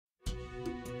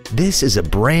This is a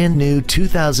brand new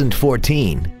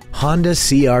 2014 Honda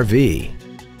CR-V.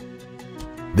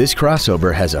 This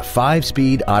crossover has a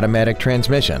 5-speed automatic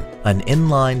transmission, an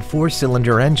inline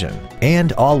 4-cylinder engine,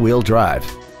 and all-wheel drive.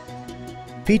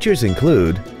 Features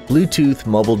include Bluetooth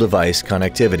mobile device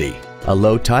connectivity, a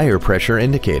low tire pressure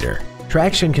indicator,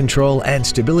 traction control and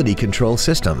stability control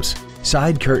systems,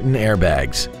 side curtain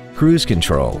airbags, cruise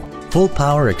control, full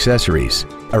power accessories,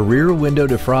 a rear window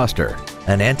defroster,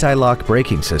 an anti-lock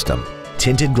braking system,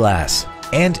 tinted glass,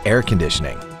 and air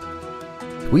conditioning.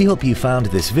 We hope you found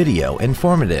this video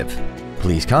informative.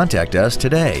 Please contact us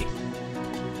today.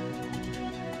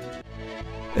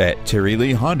 At Terry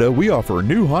Lee Honda, we offer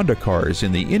new Honda cars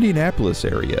in the Indianapolis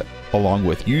area, along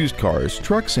with used cars,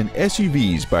 trucks, and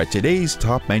SUVs by today's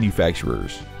top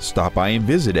manufacturers. Stop by and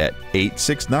visit at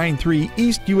 8693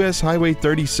 East US Highway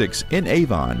 36 in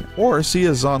Avon, or see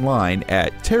us online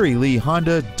at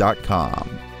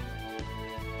terryleehonda.com.